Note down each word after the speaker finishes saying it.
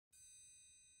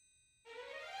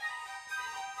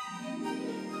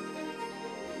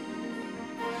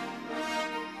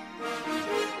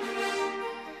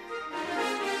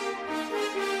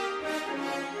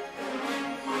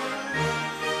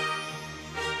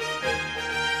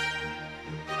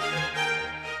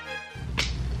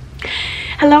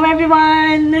Hello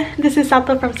everyone, this is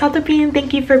Sato from Satopin.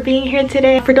 Thank you for being here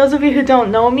today. For those of you who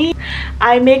don't know me,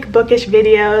 I make bookish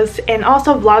videos and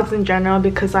also vlogs in general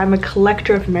because I'm a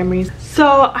collector of memories. So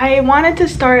I wanted to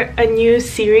start a new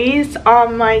series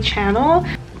on my channel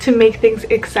to make things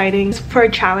exciting for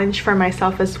a challenge for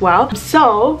myself as well.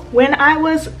 So when I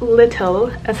was little,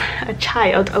 as a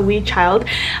child, a wee child,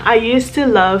 I used to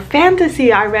love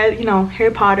fantasy. I read, you know,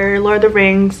 Harry Potter, Lord of the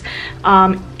Rings,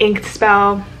 Inked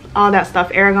Spell, all that stuff,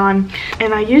 Aragon,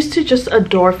 and I used to just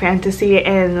adore fantasy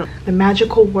and the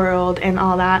magical world and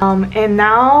all that. And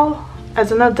now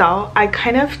as an adult, I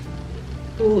kind of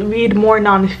read more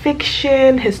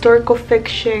non-fiction, historical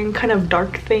fiction, kind of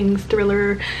dark things,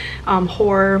 thriller,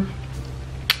 horror.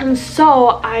 And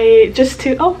so I just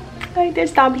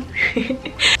there's Dobby.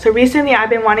 So recently I've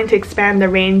been wanting to expand the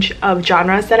range of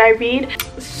genres that I read.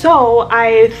 So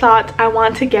I thought I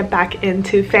want to get back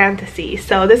into fantasy.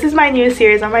 So this is my new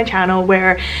series on my channel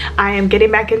where I am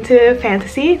getting back into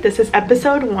fantasy. This is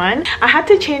episode 1. I had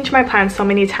to change my plans so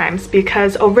many times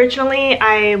because originally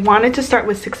I wanted to start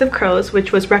with Six of Crows,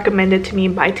 which was recommended to me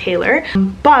by Taylor.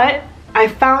 But I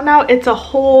found out it's a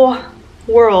whole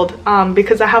world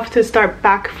because I have to start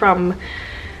back from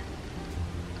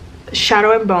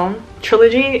Shadow and Bone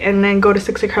trilogy and then go to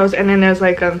Six of Crows, and then there's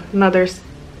like another,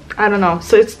 I don't know.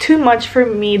 So it's too much for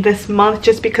me this month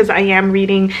just because I am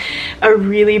reading a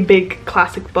really big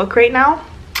classic book right now,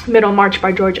 Middlemarch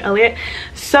by George Eliot.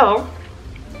 So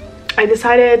I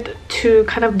decided to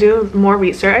kind of do more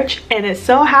research, and it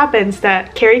so happens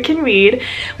that Carrie Can Read,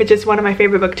 which is one of my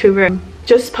favorite booktubers,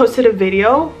 just posted a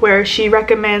video where she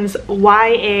recommends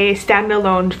YA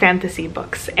standalone fantasy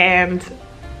books, and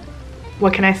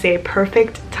what can I say,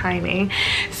 perfect timing.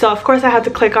 So of course I had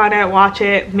to click on it, watch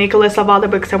it, make a list of all the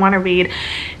books I want to read.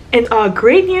 And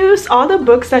great news, all the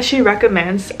books that she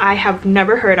recommends I have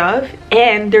never heard of,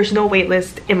 and there's no wait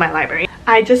list in my library.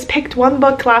 I just picked one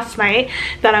book last night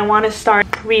that I want to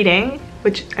start reading,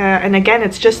 which and again,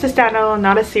 it's just a standalone,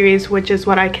 not a series, which is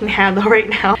what I can handle right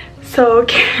now. So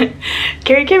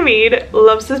Carrie Can Read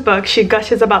loves this book. She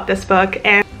gushes about this book,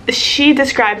 and she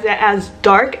describes it as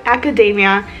dark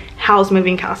academia, Howl's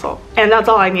Moving Castle, and that's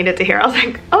all I needed to hear. I was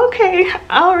like, okay,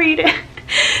 I'll read it.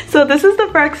 So this is the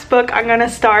first book I'm gonna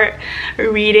start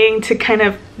reading to kind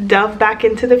of delve back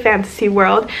into the fantasy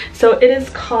world. So it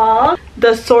is called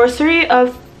The Sorcery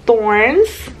of Thorns.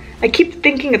 I keep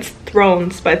thinking it's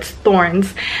Thrones, but it's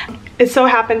Thorns. It so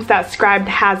happens that Scribd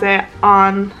has it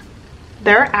on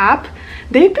their app.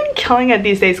 They've been killing it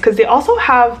these days because they also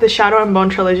have the Shadow and Bone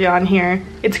trilogy on here.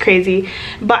 It's crazy.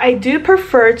 But I do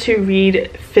prefer to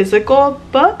read physical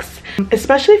books,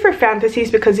 especially for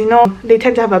fantasies, because you know they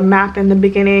tend to have a map in the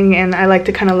beginning and I like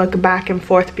to kind of look back and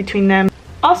forth between them.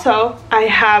 Also, I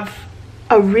have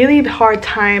a really hard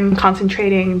time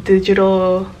concentrating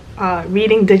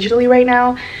reading digitally right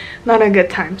now. Not a good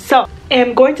time. So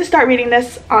I'm going to start reading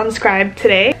this on Scribd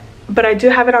today, but I do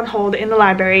have it on hold in the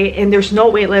library and there's no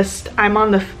wait list.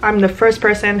 I'm the first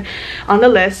person on the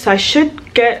list, so I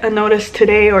should get a notice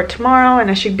today or tomorrow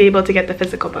and I should be able to get the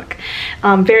physical book.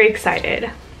 I'm very excited.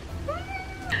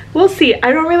 We'll see.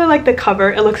 I don't really like the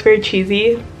cover. It looks very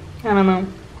cheesy. I don't know.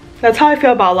 That's how I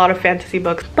feel about a lot of fantasy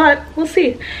books, but we'll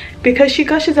see. Because she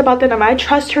gushes about them, I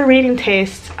trust her reading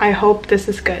taste. I hope this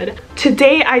is good.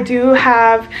 Today I do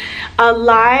have a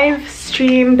live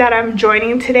stream that I'm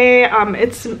joining today.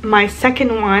 It's my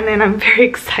second one and I'm very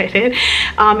excited.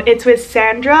 It's with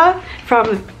Sandra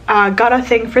from Got a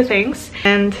Thing for Things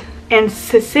and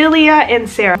Cecilia and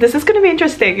Sarah. This is gonna be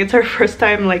interesting. It's our first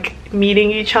time like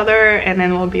meeting each other, and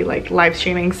then we'll be like live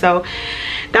streaming. So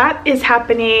that is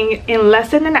happening in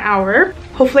less than an hour.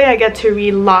 Hopefully I get to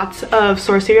read lots of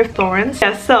Sorcery of Thorns.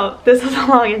 Yeah, so this is a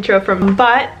long intro from me,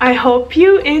 but I hope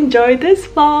you enjoyed this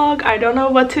vlog. I don't know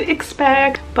what to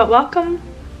expect, but welcome,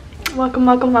 welcome,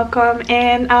 welcome, welcome,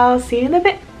 and I'll see you in a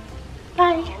bit.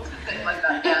 Bye.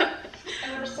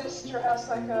 And her sister has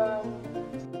like a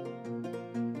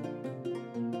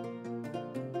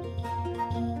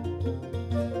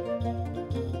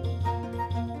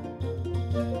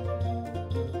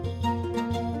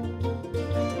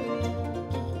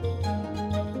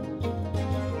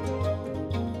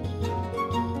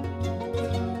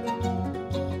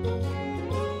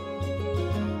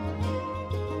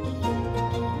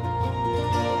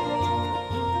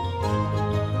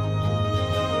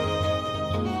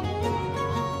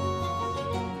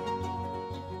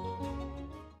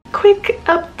quick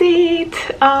update.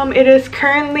 It is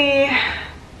currently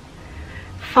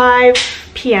 5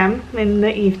 p.m. in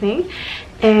the evening,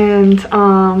 and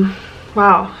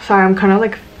wow, sorry, I'm kind of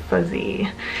like fuzzy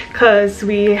because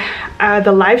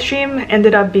the live stream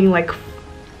ended up being like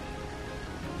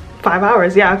 5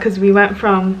 hours, yeah, because we went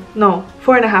from, no,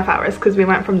 4.5 hours, because we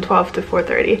went from 12 to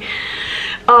 4:30.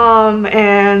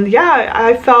 And yeah,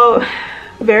 I felt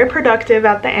very productive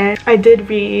at the end. I did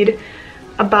read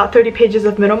about 30 pages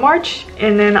of Middlemarch,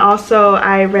 and then also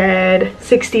I read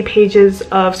 60 pages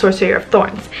of Sorcery of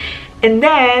Thorns. And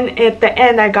then at the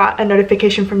end I got a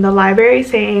notification from the library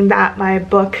saying that my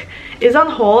book is on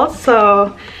hold,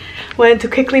 so went to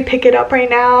quickly pick it up right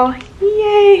now.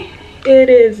 Yay!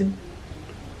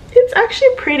 It's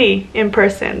actually pretty in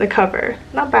person, the cover,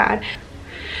 not bad.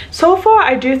 So far,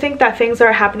 I do think that things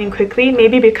are happening quickly,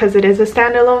 maybe because it is a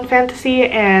standalone fantasy,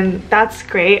 and that's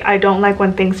great. I don't like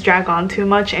when things drag on too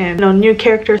much and, you know, new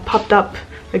characters popped up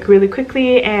like really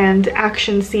quickly and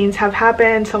action scenes have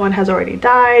happened, someone has already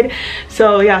died.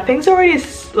 So yeah, things are already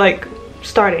like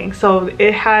starting, so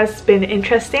it has been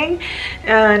interesting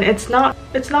and it's not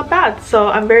bad, so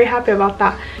I'm very happy about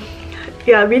that.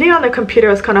 Yeah, reading on the computer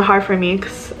was kind of hard for me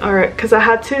because I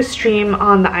had to stream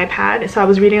on the iPad, so I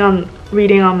was reading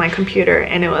on my computer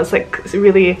and it was like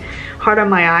really hard on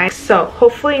my eyes. So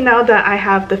hopefully now that I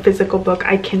have the physical book,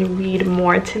 I can read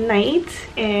more tonight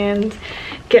and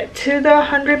get to the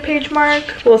 100-page mark.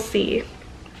 We'll see.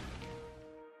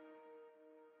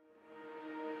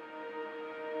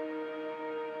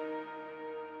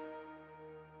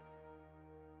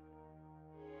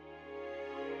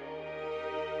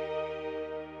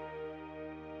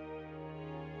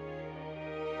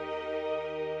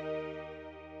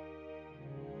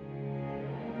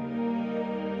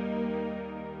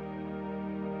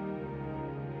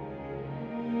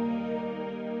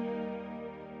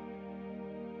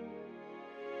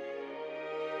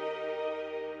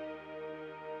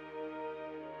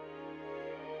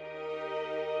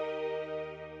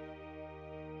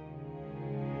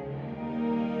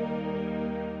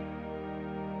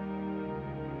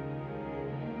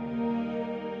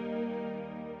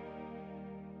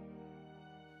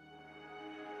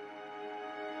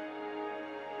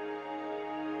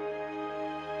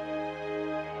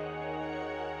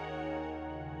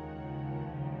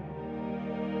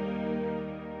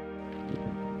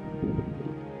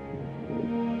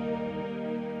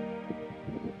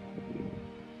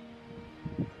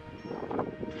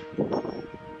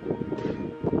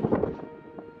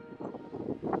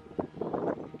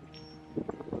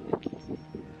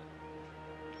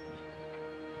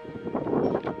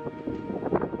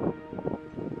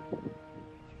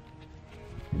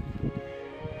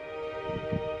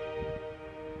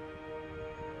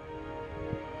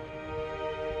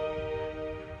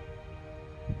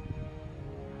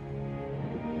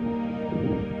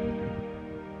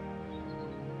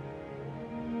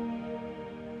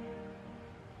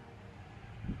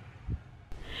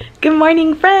 Good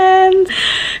morning, friends!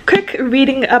 Quick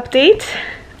reading update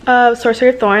of Sorcery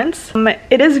of Thorns.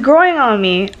 It is growing on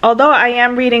me. Although I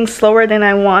am reading slower than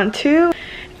I want to,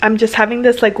 I'm just having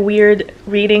this like weird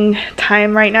reading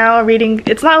time right now.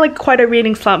 It's not like quite a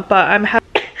reading slump, but I'm having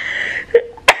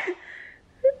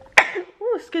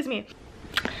oh, excuse me.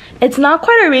 It's not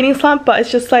quite a reading slump, but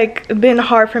it's just like been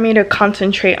hard for me to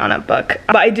concentrate on a book.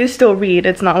 But I do still read.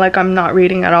 It's not like I'm not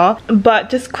reading at all.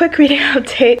 But just quick reading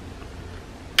update.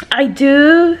 I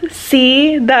do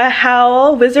see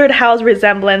the Wizard Howl's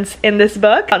resemblance in this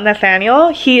book. Nathaniel,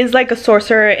 he is like a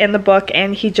sorcerer in the book,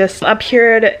 and he just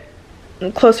appeared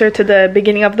closer to the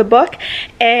beginning of the book,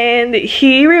 and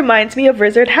he reminds me of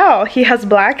Wizard Howl. He has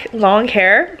black long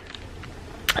hair,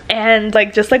 and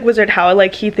like just like Wizard Howl,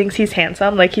 like he thinks he's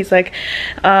handsome, like he's like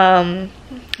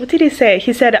what did he say?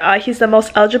 He said he's the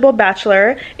most eligible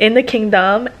bachelor in the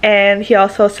kingdom, and he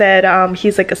also said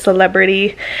he's like a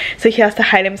celebrity, so he has to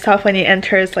hide himself when he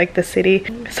enters like the city.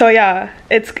 So yeah,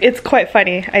 it's quite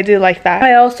funny. I do like that.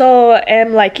 I also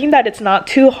am liking that it's not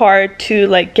too hard to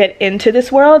like get into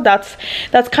this world. That's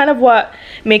kind of what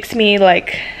makes me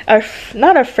like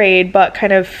not afraid, but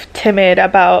kind of timid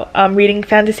about reading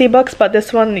fantasy books. But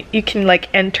this one, you can like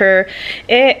enter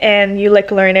it and you like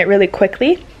learn it really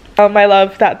quickly. I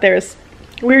love that there's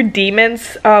weird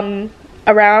demons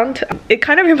around. It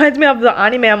kind of reminds me of the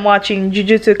anime I'm watching,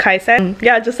 Jujutsu Kaisen.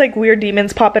 Yeah, just like weird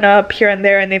demons popping up here and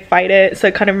there and they fight it, so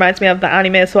it kind of reminds me of the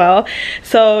anime as well.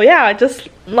 So yeah, just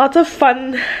lots of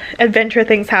fun adventure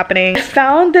things happening. I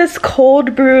found this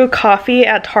cold brew coffee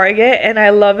at Target and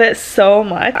I love it so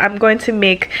much. I'm going to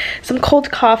make some cold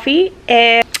coffee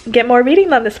and get more reading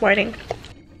done this morning.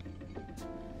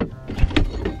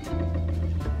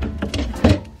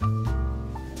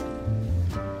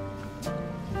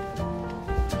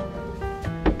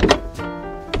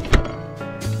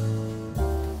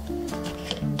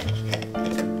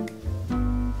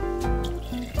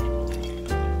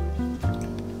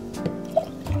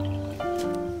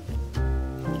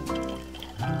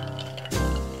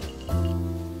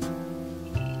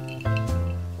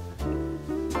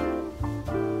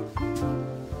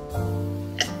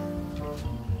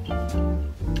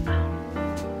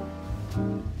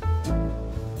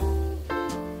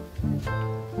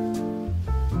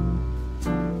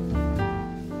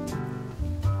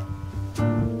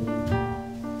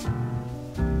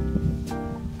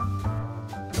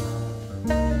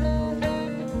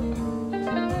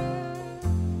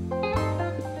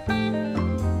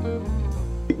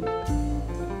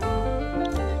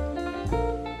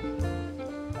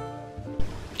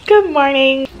 Good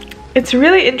morning. It's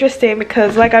really interesting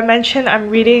because, like I mentioned, I'm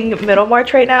reading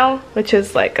Middlemarch right now, which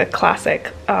is like a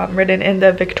classic written in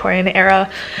the Victorian era.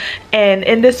 And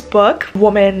in this book,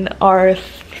 women are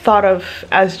thought of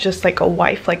as just like a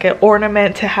wife, like an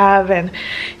ornament to have and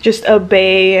just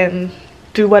obey and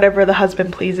do whatever the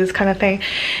husband pleases kind of thing.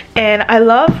 And I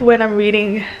love when I'm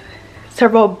reading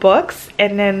several books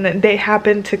and then they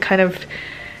happen to kind of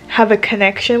have a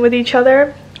connection with each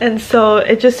other. And so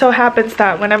it just so happens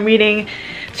that when I'm reading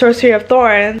Sorcery of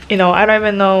Thorns, you know, I don't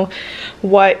even know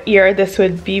what year this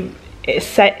would be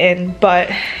set in,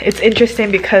 but it's interesting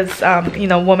because you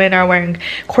know, women are wearing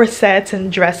corsets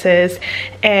and dresses,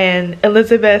 and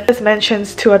Elisabeth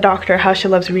mentions to a doctor how she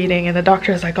loves reading, and the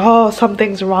doctor is like, oh,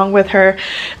 something's wrong with her.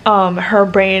 Her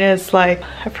brain is like,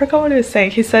 I forgot what he was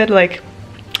saying. He said like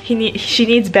she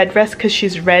needs bed rest because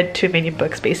she's read too many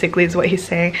books, basically is what he's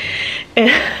saying.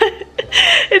 And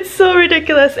it's so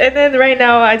ridiculous. And then right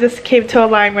now I just came to a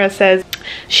line where it says,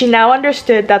 she now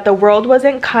understood that the world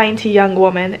wasn't kind to young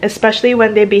women, especially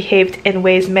when they behaved in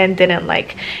ways men didn't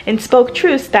like, and spoke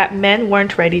truths that men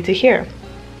weren't ready to hear.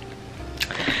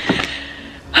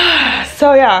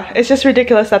 So yeah, it's just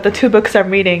ridiculous that the two books I'm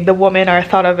reading, the women are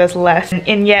thought of as less,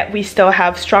 and yet we still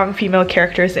have strong female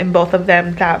characters in both of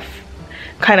them that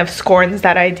kind of scorns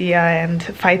that idea and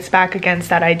fights back against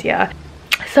that idea.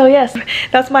 So yes,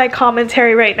 that's my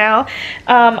commentary right now.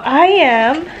 I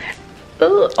am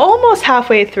almost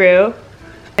halfway through,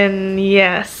 and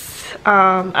yes,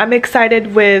 I'm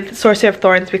excited with Sorcery of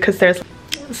Thorns because there's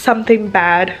something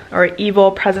bad or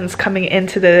evil presence coming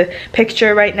into the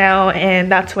picture right now,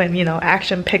 and that's when, you know,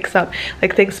 action picks up,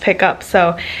 like things pick up.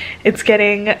 So it's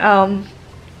getting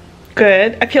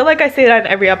good. I feel like I say that in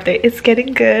every update, it's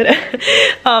getting good.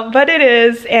 But it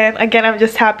is, and again, I'm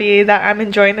just happy that I'm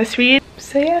enjoying this read.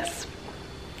 So yes,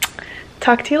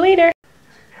 talk to you later.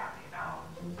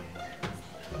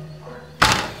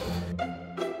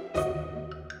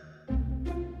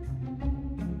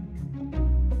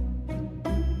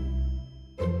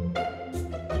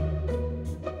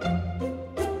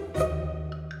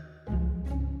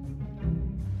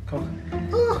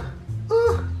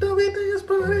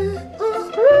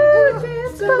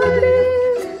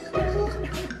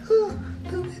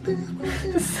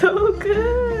 So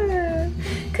good.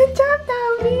 Good job,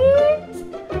 Davi.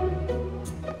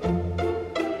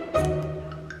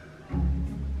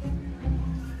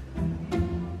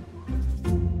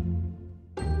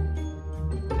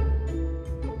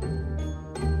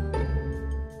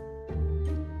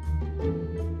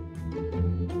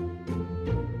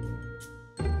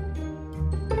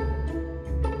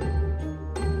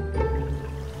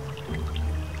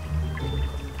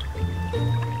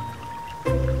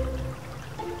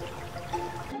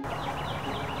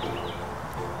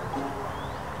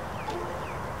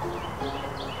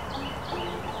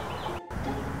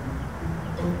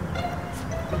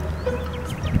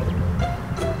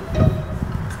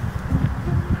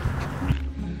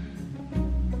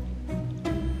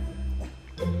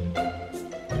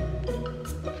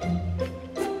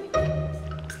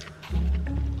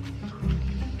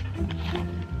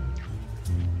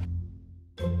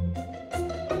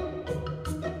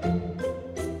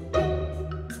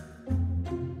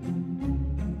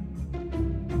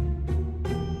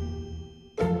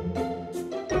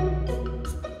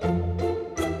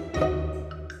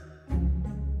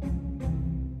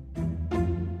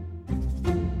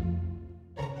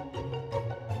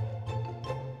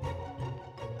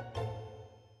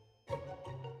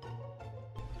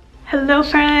 Hello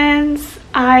friends!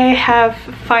 I have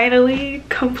finally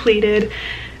completed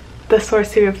The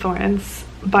Sorcery of Thorns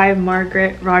by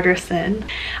Margaret Rogerson.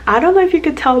 I don't know if you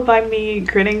could tell by me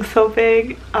grinning so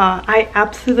big. I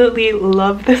absolutely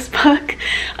love this book.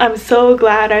 I'm so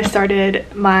glad I started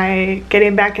my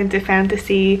Getting Back Into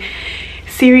Fantasy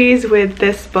series with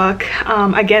this book.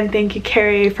 Again, thank you,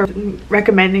 Carrie, for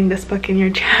recommending this book in your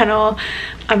channel.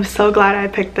 I'm so glad I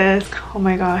picked this. Oh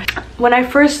my gosh. When I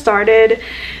first started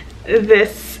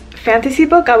this fantasy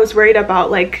book, I was worried about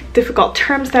like difficult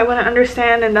terms that I wouldn't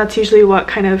understand, and that's usually what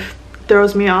kind of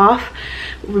throws me off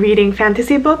reading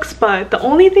fantasy books. But the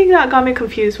only thing that got me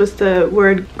confused was the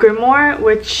word grimoire,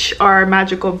 which are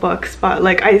magical books, but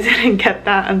like I didn't get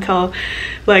that until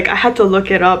like I had to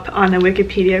look it up on a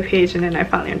Wikipedia page, and then I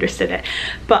finally understood it.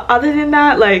 But other than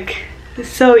that, like, it's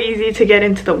so easy to get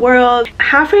into the world.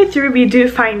 Halfway through, we do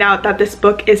find out that this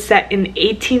book is set in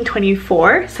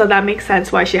 1824, so that makes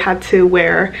sense why she had to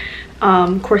wear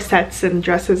corsets and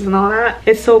dresses and all that.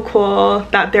 It's so cool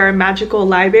that there are magical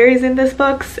libraries in this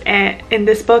book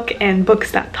and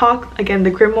books that talk. Again,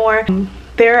 the grimoire.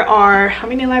 There are, how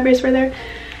many libraries were there?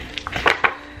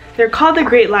 They're called the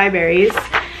Great Libraries,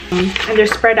 and they're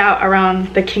spread out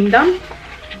around the kingdom.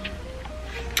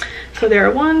 So there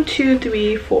are 1, 2,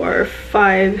 3, 4,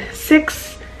 5,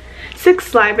 6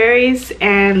 libraries,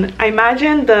 and I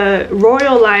imagine the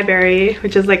royal library,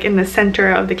 which is like in the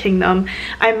center of the kingdom,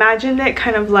 I imagine it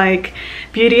kind of like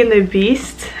Beauty and the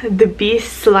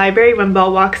Beast's library when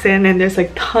Belle walks in and there's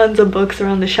like tons of books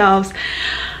around the shelves.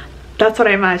 That's what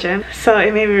I imagine. So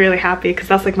it made me really happy because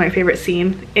that's like my favorite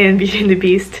scene in Beauty and the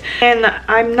Beast. And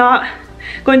I'm not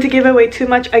going to give away too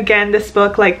much. Again, this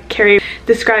book, like Carrie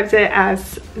describes it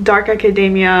as dark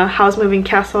academia, house moving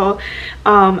castle.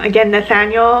 Again,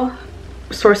 Nathaniel,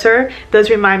 sorcerer,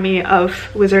 does remind me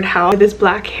of Wizard Hal, with his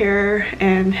black hair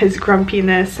and his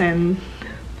grumpiness and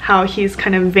how he's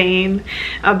kind of vain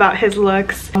about his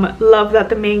looks. Love that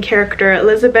the main character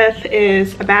Elisabeth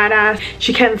is a badass.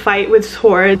 She can fight with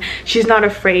swords. She's not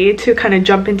afraid to kind of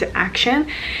jump into action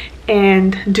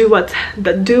and do what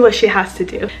she has to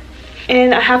do.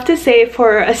 And I have to say,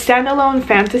 for a standalone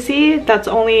fantasy that's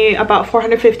only about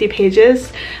 450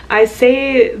 pages, I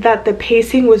say that the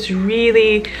pacing was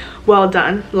really well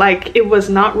done. Like, it was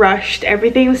not rushed.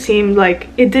 Everything seemed like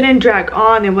it didn't drag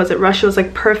on. It wasn't rushed. It was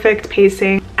like perfect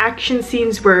pacing. Action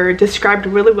scenes were described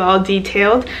really well,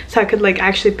 detailed, so I could like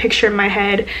actually picture in my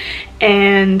head.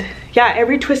 And yeah,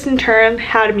 every twist and turn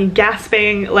had me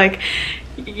gasping. Like,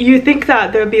 you think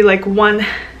that there would be like one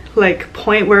like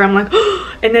point where I'm like,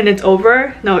 oh, and then it's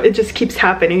over. No, it just keeps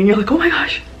happening and you're like, oh my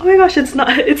gosh,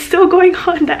 it's still going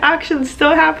on, the action's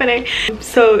still happening.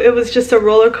 So it was just a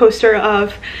roller coaster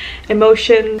of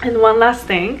emotion. And one last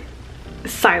thing,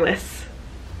 Silas.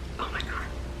 Oh my god,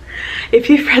 if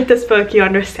you've read this book, you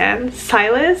understand.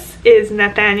 Silas is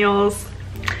Nathaniel's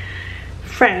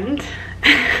friend.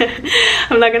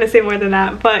 I'm not gonna say more than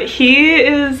that, but he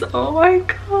is, oh my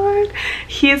god,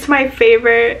 he is my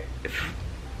favorite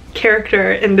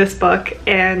character in this book,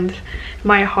 and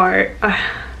my heart.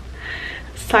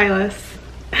 Silas.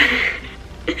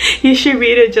 You should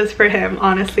read it just for him,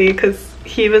 honestly, because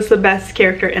he was the best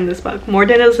character in this book. More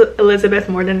than Elisabeth,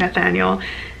 more than Nathaniel,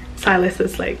 Silas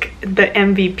is like the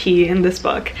MVP in this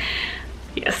book.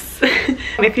 Yes.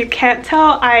 If you can't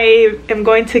tell, I am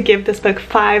going to give this book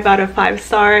 5 out of 5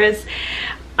 stars.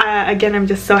 Again, I'm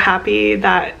just so happy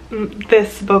that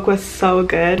this book was so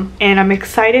good, and I'm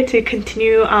excited to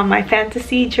continue on my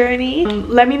fantasy journey.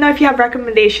 Let me know if you have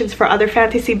recommendations for other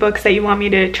fantasy books that you want me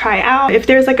to try out. If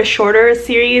there's like a shorter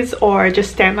series or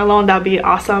just standalone, that'd be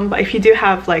awesome. But if you do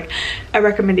have like a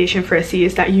recommendation for a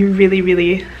series that you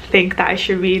really think that I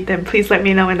should read, then please let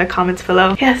me know in the comments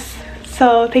below. Yes,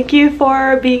 so thank you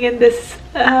for being in this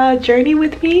journey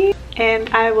with me, and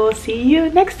I will see you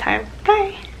next time. Bye.